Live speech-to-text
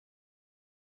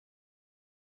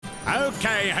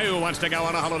Okay, who wants to go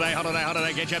on a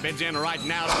holiday? Get your bids in right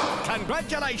now.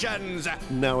 Congratulations!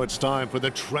 Now it's time for the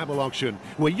travel auction,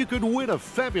 where you could win a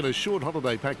fabulous short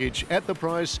holiday package at the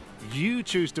price you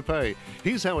choose to pay.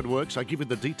 Here's how it works. I give you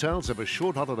the details of a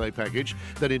short holiday package,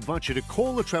 then invite you to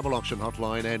call the travel auction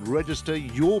hotline and register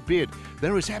your bid.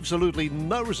 There is absolutely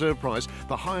no reserve price.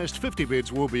 The highest 50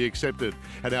 bids will be accepted.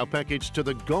 And our package to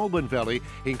the Goulburn Valley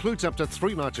includes up to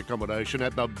 3 nights accommodation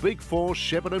at the BIG4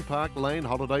 Shepparton Park Lane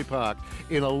Holiday Park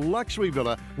in a luxury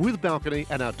villa with balcony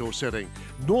and outdoor setting.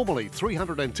 Normally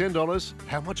 $310.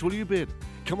 How much will you bid?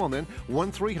 Come on then,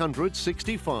 1300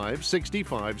 65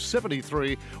 65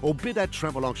 73 or bid at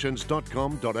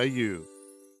travelauctions.com.au.